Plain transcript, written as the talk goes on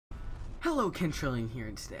Hello, Kentrillion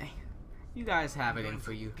here today. You guys have it in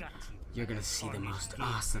for you. You're gonna see the most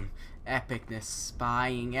awesome epicness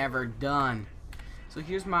spying ever done. So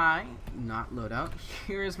here's my, not loadout,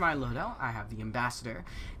 here's my loadout. I have the Ambassador,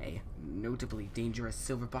 a notably dangerous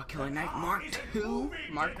Silverbuck Killer Knight Mark II,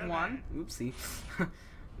 Mark 1, oopsie,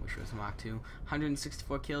 wish it was Mark 2,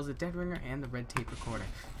 164 kills, a Dead Ringer, and the Red Tape Recorder.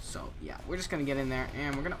 So yeah, we're just gonna get in there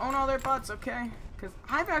and we're gonna own all their butts, okay? Because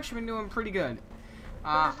I've actually been doing pretty good.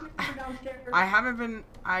 I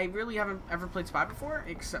really haven't ever played Spy before,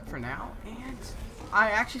 except for now, and I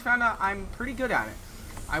actually found out I'm pretty good at it.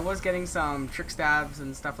 I was getting some trick stabs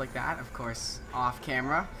and stuff like that, of course, off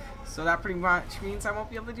camera, so that pretty much means I won't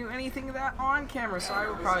be able to do anything of that on camera, so I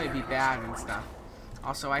will probably be bad and stuff.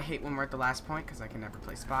 Also, I hate when we're at the last point, because I can never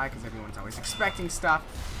play Spy, because everyone's always expecting stuff.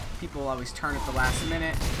 People always turn at the last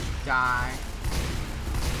minute, die.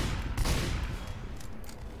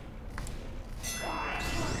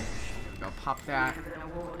 Go pop that.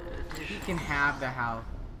 He can have the health.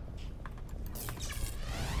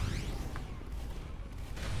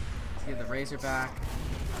 Get the Razorback.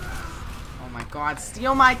 Oh my god,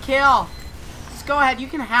 steal my kill! Just go ahead, you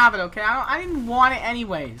can have it, okay? I didn't want it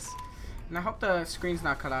anyways. And I hope the screen's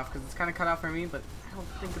not cut off, because it's kind of cut off for me, but I don't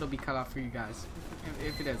think it'll be cut off for you guys.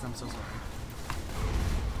 If it is, I'm so sorry.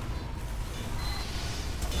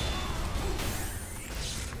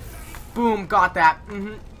 Boom, got that.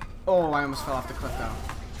 Oh, I almost fell off the cliff though.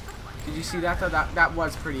 Did you see that though? That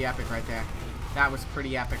was pretty epic right there. That was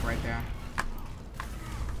pretty epic right there.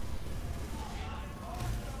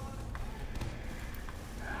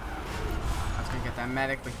 I was gonna get that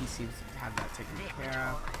medic, but he seems to have that taken care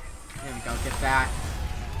of. There we go, get that.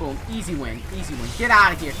 Boom, easy win, easy win. Get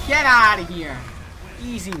out of here, get out of here.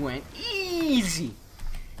 Easy win, easy.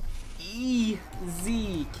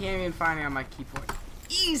 Easy. Can't even find it on my keyboard.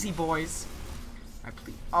 Easy, boys.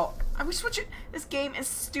 Oh, are we switching? This game is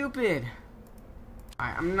stupid.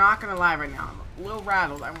 Alright, I'm not gonna lie right now. I'm a little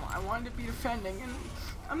rattled. I wanted to be defending, and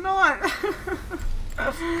I'm not.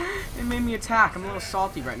 It made me attack. I'm a little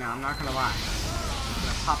salty right now. I'm not gonna lie. I'm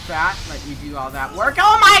gonna pop that. Let you do all that work.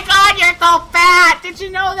 Oh my god, you're so fat! Did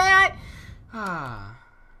you know that?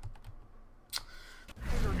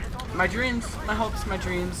 My dreams, my hopes, my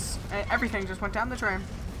dreams, everything just went down the drain.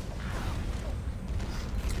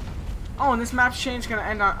 Oh, and this map's change gonna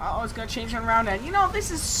end on. Oh, it's gonna change on round end. You know,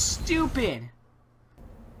 this is stupid.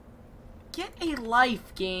 Get a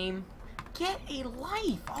life, game. Get a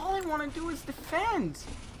life. All I want to do is defend.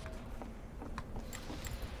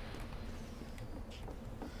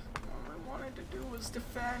 All I wanted to do was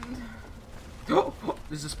defend. Oh,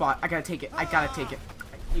 there's a spot. I gotta take it. I gotta take it.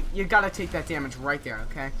 You gotta take that damage right there,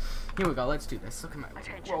 okay? Here we go. Let's do this. Look at my.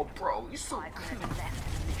 Bro, you're so cute. We're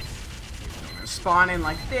gonna spawn in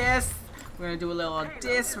like this. We're gonna do a little of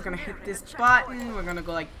this. We're gonna hit this button. We're gonna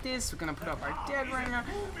go like this. We're gonna put up our Dead Ringer.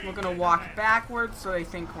 We're gonna walk backwards so they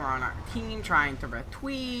think we're on our team trying to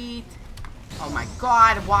retweet. Oh my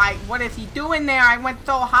god, why? What is he doing there? I went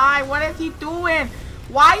so high. What is he doing?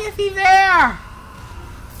 Why is he there?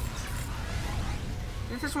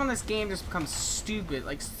 This is when this game just becomes stupid.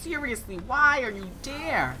 Like, seriously, why are you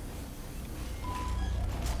there?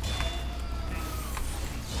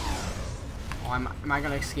 Oh, am I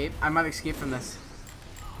gonna escape? I might escape from this.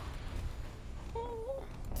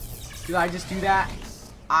 Did I just do that?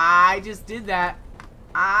 I just did that.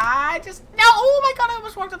 No! Oh my god, I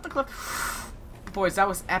almost walked up the cliff. Boys, that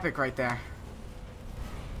was epic right there.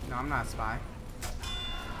 No, I'm not a spy.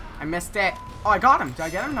 I missed it. Oh, I got him. Did I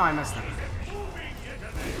get him? No, I missed him.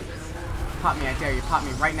 Pop me, I dare you. Pop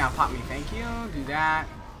me right now. Pop me. Thank you. Do that.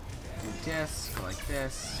 Do this. Go like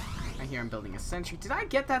this. I hear I'm building a sentry. Did I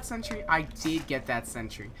get that sentry? I did get that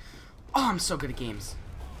sentry. Oh, I'm so good at games.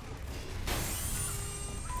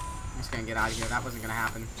 I'm just gonna get out of here. That wasn't gonna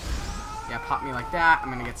happen. Yeah, pop me like that. I'm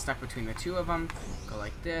gonna get stuck between the two of them. Go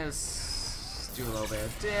like this. Do a little bit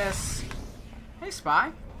of this. Hey,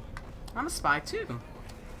 spy. I'm a spy too.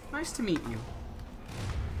 Nice to meet you.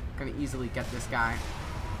 Gonna easily get this guy.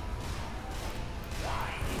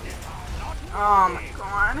 Oh my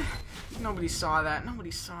god. Nobody saw that.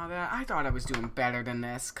 Nobody saw that. I thought I was doing better than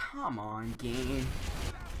this. Come on, game.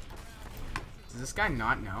 Does this guy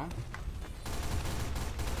not know?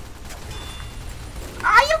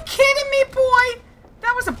 Are you kidding me, boy?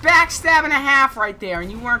 That was a backstab and a half right there,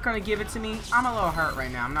 and you weren't going to give it to me? I'm a little hurt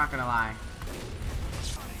right now. I'm not going to lie.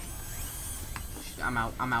 I'm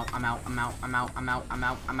out. I'm out. I'm out. I'm out. I'm out. I'm out. I'm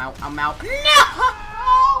out. I'm out. I'm out. No!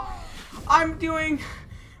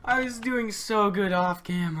 I was doing so good off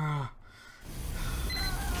camera.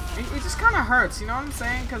 It just kind of hurts, you know what I'm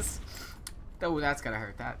saying? Because Oh, that's gotta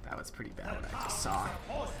hurt. That was pretty bad what I just saw.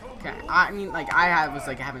 Okay, I mean, like, I was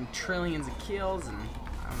like having trillions of kills, and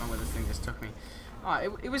I don't know where this thing just took me.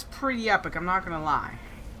 It was pretty epic, I'm not gonna lie.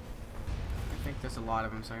 I think there's a lot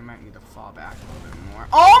of them, so I might need to fall back a little bit more.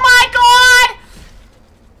 Oh my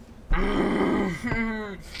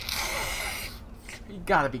god! You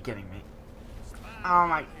gotta be kidding me. Oh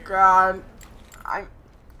my god. I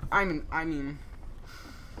mean,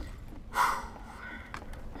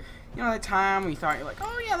 you know, that time we thought you're like,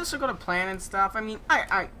 oh yeah, this will go to plan and stuff. I mean,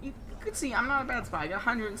 you could see I'm not a bad spy. I got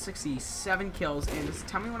 167 kills, and just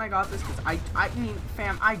tell me when I got this, because I mean,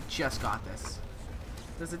 fam, I just got this.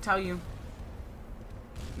 Does it tell you?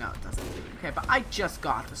 No, it doesn't. Okay, but I just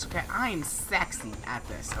got this. Okay, I am sexy at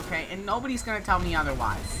this. Okay, and nobody's gonna tell me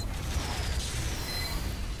otherwise.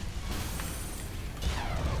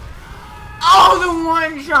 Oh, the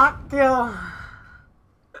one-shot kill.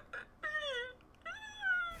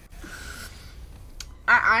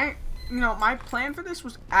 You know, my plan for this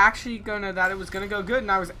was actually that it was gonna go good,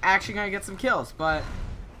 and I was actually gonna get some kills, but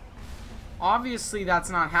obviously that's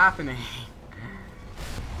not happening.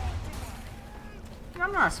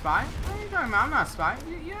 I'm not a spy. What are you talking about? I'm not a spy.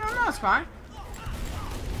 Yeah, I'm not a spy.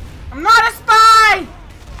 I'm not a spy!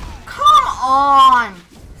 Come on!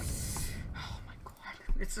 Oh my god.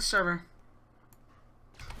 It's the server.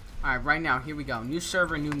 Alright, right now, here we go. New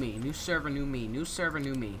server, new me. New server, new me. New server,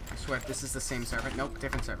 new me. I swear, if this is the same server. Nope,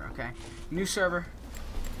 different server, okay? New server.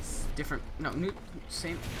 Different. No, new.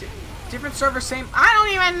 Same. Different server, same. I don't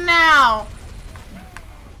even know!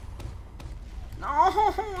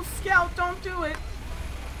 No, Scout, don't do it.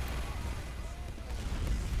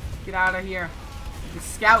 Get out of here. The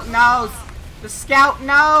Scout knows. The Scout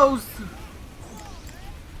knows.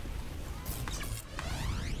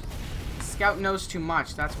 Scout knows too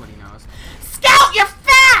much. That's what he knows. Scout, you're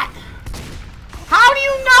fat! How do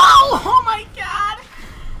you know? Oh my god.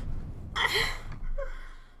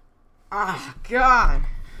 Oh god.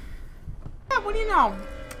 Yeah, what do you know?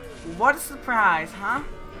 What a surprise, huh?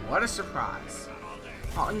 What a surprise.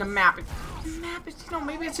 Oh, and the map. The map is, you know,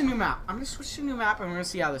 maybe it's a new map. I'm gonna switch to a new map and we're gonna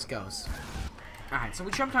see how this goes. Alright, so we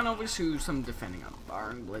jumped on over to some defending on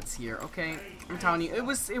Barn Blitz here, okay? I'm telling you, it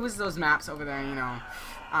was those maps over there, you know.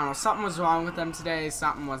 I don't know, something was wrong with them today,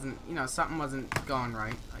 something wasn't, you know, something wasn't going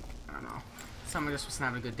right. Like, I don't know. Someone just wasn't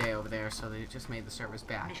having a good day over there, so they just made the servers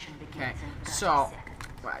bad. Okay, so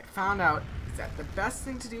what I found out is that the best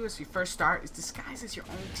thing to do as you first start is disguise as your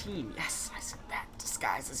own team. Yes, I said that.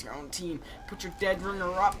 Disguise as your own team. Put your dead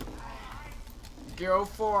ringer up. Go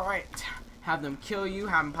for it. Have them kill you,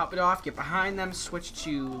 have them pop it off, get behind them, switch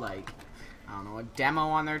to, like, I don't know, a demo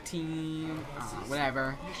on their team,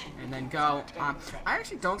 whatever, and then go. I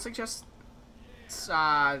actually don't suggest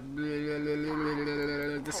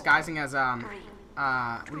disguising as,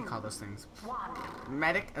 what do you call those things?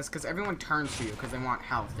 Medic, as because everyone turns to you because they want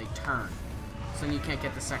health. They turn. So then you can't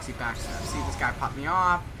get the sexy backstab. See, this guy popped me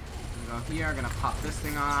off. I'm gonna go here, I'm gonna pop this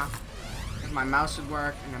thing off. If my mouse would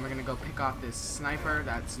work, and then we're gonna go pick off this sniper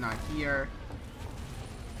that's not here.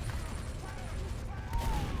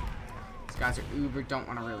 These guys are uber, don't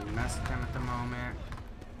want to really mess with them at the moment.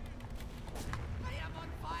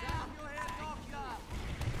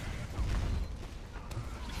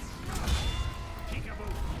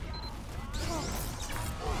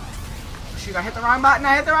 Shoot, I hit the wrong button,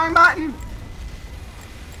 I hit the wrong button!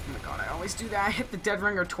 Oh my god, I always do that. I hit the dead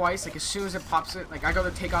ringer twice, like as soon as it pops it, like I go to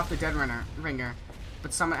take off the dead ringer,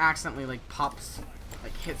 but someone accidentally like pops,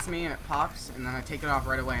 like hits me and it pops, and then I take it off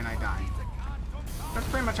right away and I die. That's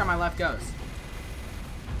pretty much how my left goes.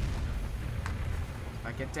 If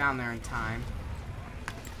I get down there in time,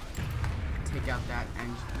 take out that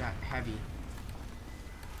heavy.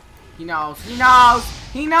 He knows, he knows,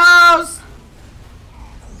 he knows!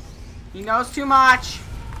 He knows too much!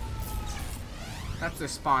 That's their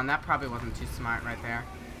spawn. That probably wasn't too smart right there.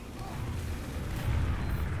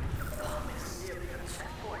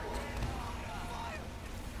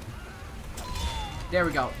 There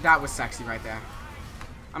we go. That was sexy right there.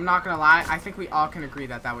 I'm not gonna lie. I think we all can agree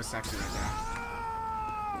that that was sexy right there.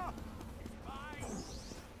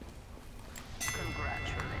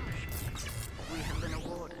 Congratulations. We have been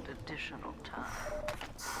awarded additional time.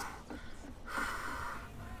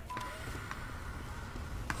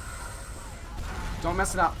 Don't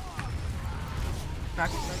mess it up.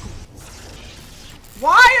 Back.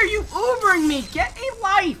 Why are you Ubering me? Get a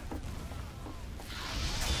life!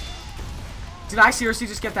 Did I seriously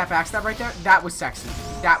just get that backstab right there? That was sexy.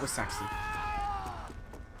 That was sexy.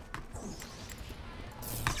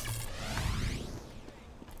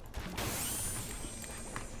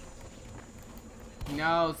 He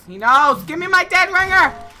knows. He knows! Give me my dead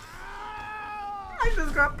ringer! I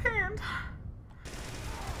just got pinned.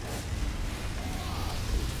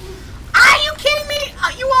 Are you kidding me?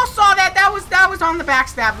 You all saw that. That was on the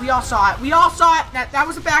backstab. We all saw it. We all saw it. That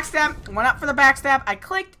was a backstab. Went up for the backstab. I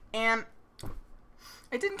clicked and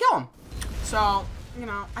it didn't kill him. So, you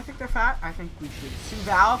know, I think they're fat. I think we should sue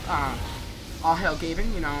Valve. All hail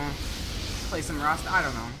Gaben, you know, play some Rust. I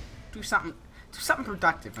don't know. Do something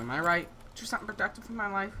productive, am I right? Do something productive in my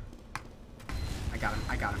life. I got him.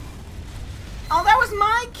 I got him. Oh, that was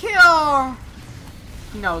my kill.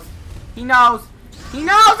 He knows. He knows. He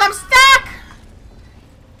knows I'm stuck.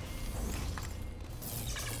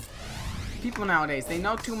 People nowadays, they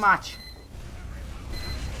know too much.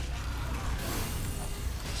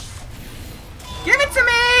 Give it to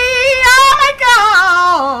me! Oh my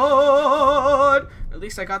god! At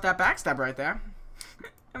least I got that backstab right there.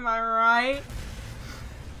 Am I right?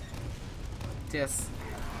 This.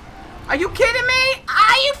 Are you kidding me?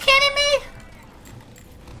 Are you kidding me?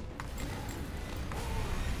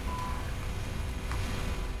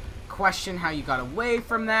 Question how you got away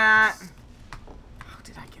from that. How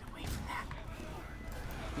did I get away from that?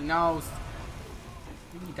 He knows.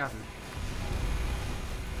 Maybe he doesn't.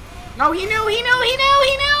 No, he knew, he knew, he knew,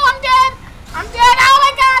 he knew! I'm dead! I'm dead! Oh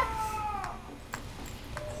my god!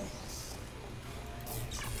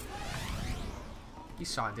 He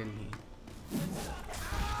saw it, didn't he?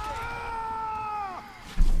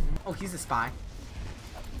 Oh, he's a spy.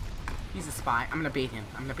 He's a spy. I'm gonna bait him.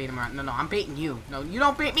 I'm gonna bait him around. No, no, I'm baiting you. No, you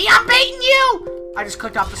don't bait me. I'm baiting you! I just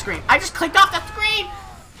clicked off the screen. I just clicked off the screen!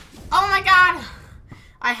 Oh my god!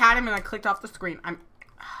 I had him and I clicked off the screen. I'm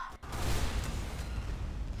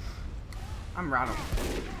rattled.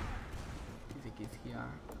 You think he's here?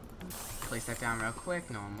 Place that down real quick.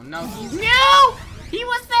 No one will know he's new! He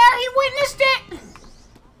was there! He witnessed it!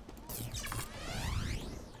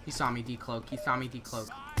 He saw me decloak. He saw me decloak.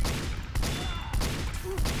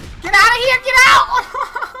 Get out of here! Get out!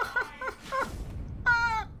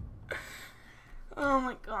 Oh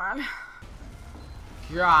my god.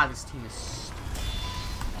 God, this team is stupid.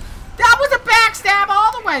 That was a backstab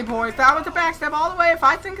all the way, boys. That was a backstab all the way. If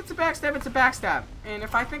I think it's a backstab, it's a backstab. And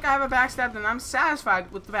if I think I have a backstab, then I'm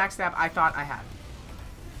satisfied with the backstab I thought I had.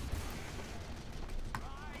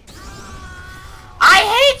 I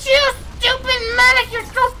hate you, stupid medic. You're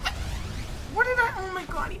so what did I? Oh my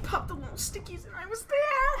god, he popped the little stickies and I was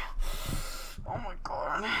there. Oh my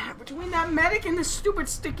god. Between that medic and the stupid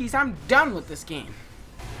stickies, I'm done with this game.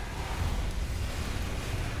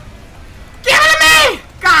 Give it to me!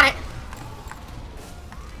 Got it!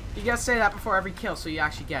 You gotta say that before every kill so you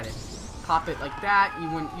actually get it. Pop it like that.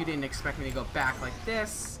 You didn't expect me to go back like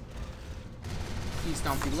this. Please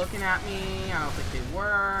don't be looking at me. I don't think they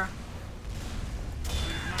were.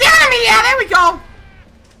 Give it to me! Yeah, there we go!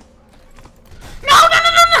 No, no, no,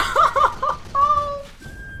 no,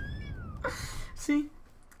 no! See?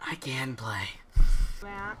 I can play.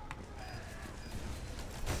 That.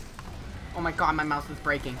 Oh my god, my mouse is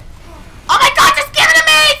breaking. Oh my god, just give it to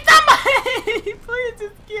me! Somebody! Please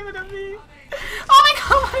just give it to me. Oh my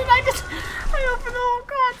god, why did I opened the whole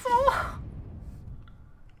console.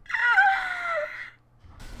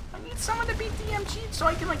 I need someone to beat DMG so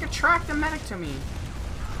I can like attract the medic to me.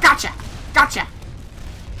 Gotcha! Gotcha!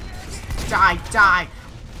 Die, die!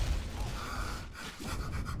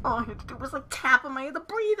 All I had to do was like tap him. I had to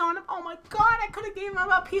breathe on him. Oh my god, I could have gave him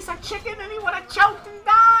a piece of chicken and he would have choked and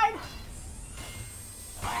died.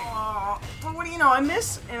 Oh, but what do you know? I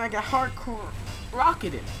miss and I got hardcore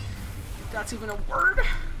rocketed. If that's even a word.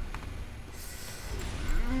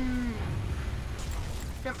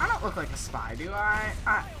 I don't look like a spy, do I?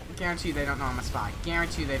 I guarantee you they don't know I'm a spy.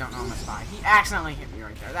 Guarantee you they don't know I'm a spy. He accidentally hit me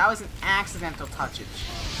right there. That was an accidental touchage.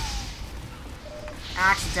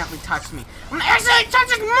 Accidentally touched me. I'm gonna accidentally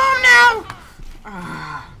touch his mom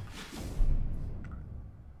now!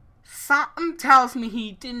 Something tells me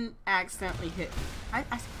he didn't accidentally hit me.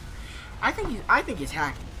 I think he's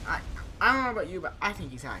hacking. I don't know about you, but I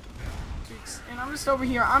think he's hacking. And I'm just over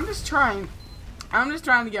here. I'm just trying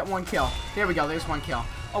to get one kill. There we go. There's one kill.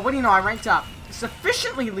 Oh, what do you know? I ranked up.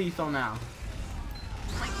 Sufficiently lethal now.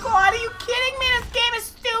 Oh my god, are you kidding me? This game is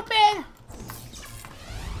stupid.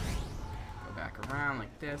 Go back around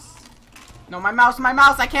like this. No, my mouse,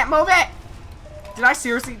 I can't move it. Did I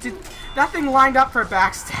seriously? Did that thing lined up for a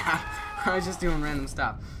backstab? I was just doing random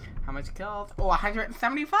stuff. How much killed? Oh,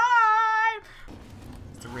 175.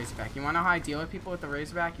 It's a Razorback. You wanna know how I deal with people with the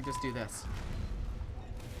Razorback? You just do this.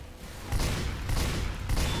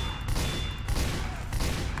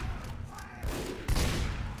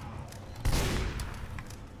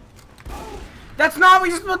 That's not what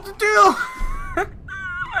you're supposed to do! Oh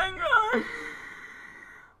my god.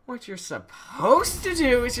 What you're supposed to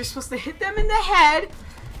do is you're supposed to hit them in the head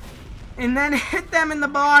and then hit them in the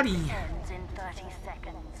body. Ends in 30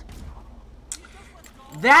 seconds.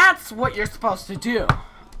 That's what you're supposed to do.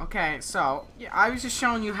 Okay, so yeah, I was just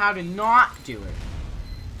showing you how to not do it.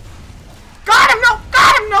 Got him! No!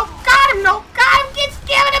 Got him! No! Got him! No! Got him! Give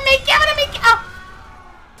it to me! Give it to me! Oh.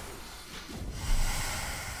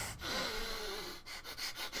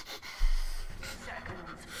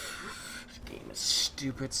 This game is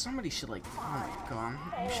stupid. Somebody should like, oh my god,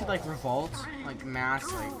 you should like revolt, like mass,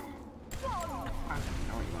 like, I don't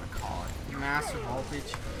know what you want to call it, mass voltage.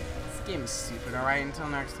 This game is stupid. All right, until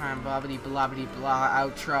next time, blah blah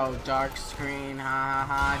outro, dark screen, ha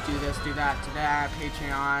ha ha. Do this, do that,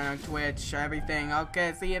 Patreon, Twitch, everything.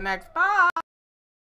 Okay, see you next. Bye.